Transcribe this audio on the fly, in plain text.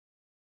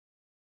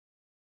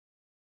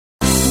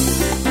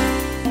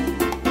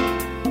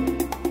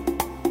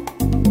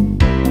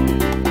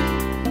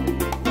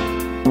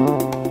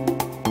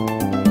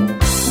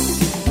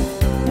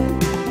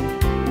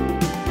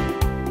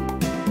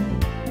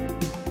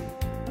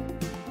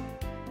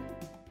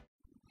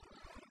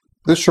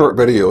This short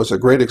video is a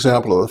great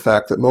example of the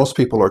fact that most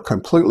people are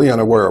completely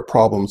unaware of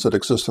problems that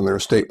exist in their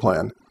estate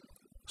plan.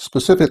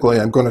 Specifically,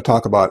 I'm going to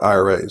talk about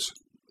IRAs.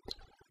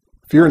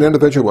 If you're an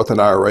individual with an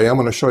IRA, I'm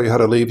going to show you how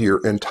to leave your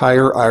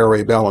entire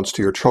IRA balance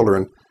to your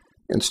children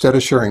instead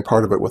of sharing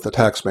part of it with the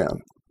tax man.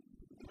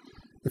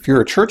 If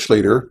you're a church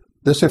leader,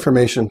 this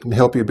information can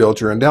help you build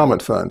your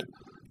endowment fund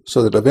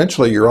so that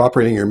eventually you're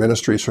operating your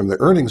ministries from the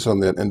earnings on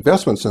the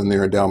investments in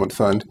their endowment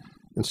fund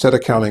instead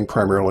of counting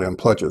primarily on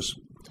pledges.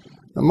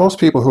 Now, most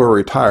people who are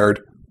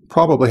retired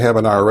probably have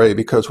an IRA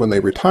because when they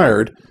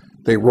retired,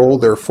 they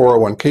rolled their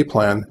 401k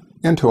plan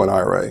into an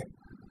IRA.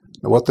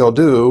 Now, what they'll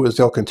do is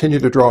they'll continue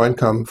to draw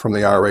income from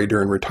the IRA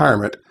during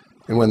retirement,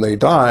 and when they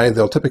die,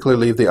 they'll typically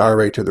leave the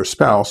IRA to their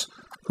spouse,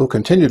 who'll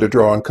continue to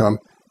draw income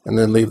and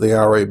then leave the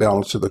IRA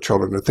balance to the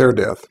children at their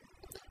death.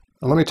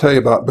 Now, let me tell you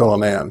about Bill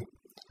and Ann.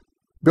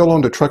 Bill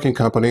owned a trucking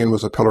company and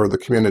was a pillar of the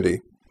community.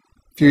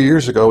 A few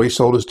years ago, he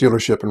sold his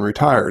dealership and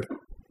retired.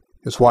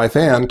 His wife,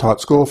 Ann, taught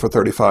school for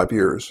 35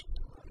 years.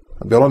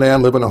 Bill and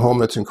Ann live in a home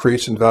that's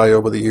increased in value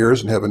over the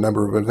years and have a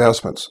number of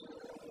investments.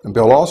 And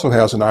Bill also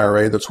has an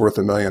IRA that's worth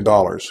 $1 million.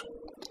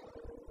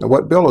 Now,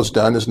 what Bill has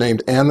done is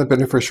named Ann the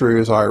beneficiary of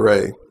his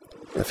IRA.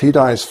 If he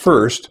dies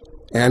first,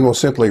 Ann will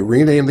simply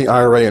rename the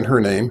IRA in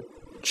her name,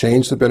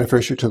 change the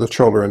beneficiary to the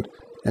children,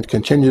 and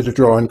continue to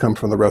draw income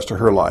from the rest of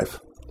her life.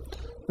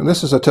 And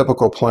this is a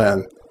typical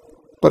plan,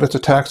 but it's a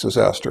tax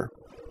disaster.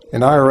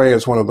 An IRA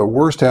is one of the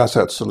worst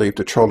assets to leave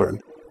to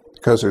children,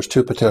 because there's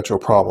two potential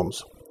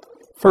problems.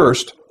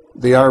 First,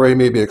 the IRA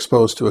may be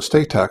exposed to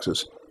estate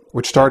taxes,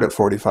 which start at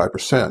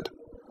 45%.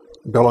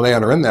 Bill and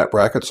Ann are in that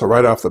bracket, so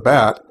right off the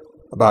bat,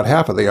 about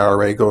half of the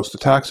IRA goes to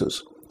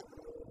taxes.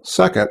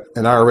 Second,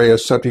 an IRA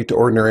is subject to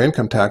ordinary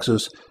income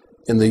taxes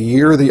in the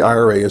year the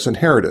IRA is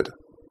inherited.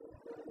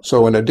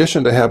 So in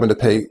addition to having to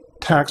pay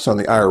tax on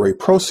the IRA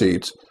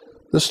proceeds,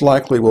 this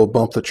likely will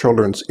bump the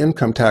children's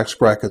income tax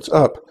brackets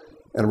up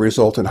and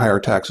result in higher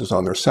taxes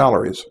on their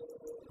salaries.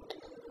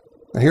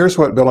 Now, here's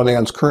what Bill and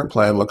Ann's current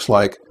plan looks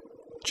like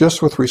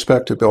just with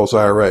respect to Bill's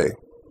IRA.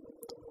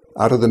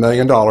 Out of the $1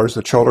 million,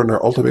 the children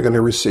are ultimately going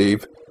to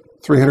receive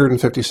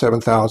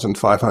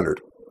 $357,500,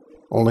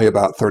 only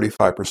about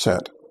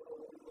 35%.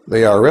 The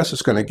IRS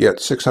is going to get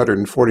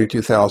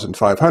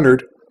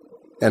 $642,500,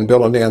 and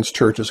Bill and Ann's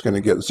church is going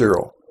to get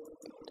 $0.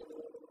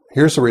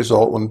 Here's the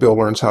result when Bill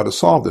learns how to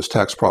solve this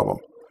tax problem.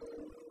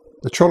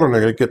 The children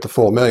are going to get the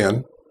full $1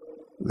 million,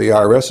 the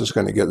IRS is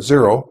going to get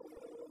 $0,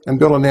 and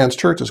Bill and Ann's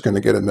church is going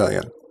to get $1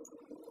 million.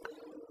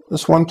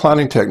 This one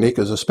planning technique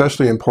is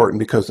especially important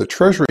because the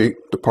Treasury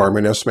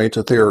Department estimates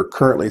that there are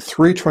currently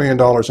 $3 trillion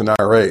in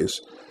IRAs,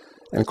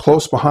 and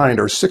close behind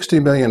are 60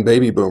 million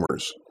baby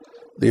boomers,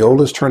 the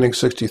oldest turning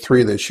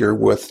 63 this year,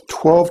 with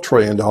 $12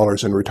 trillion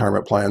in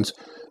retirement plans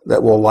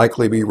that will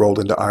likely be rolled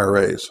into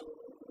IRAs.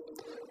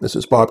 This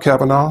is Bob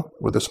Cavanaugh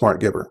with The Smart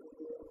Giver.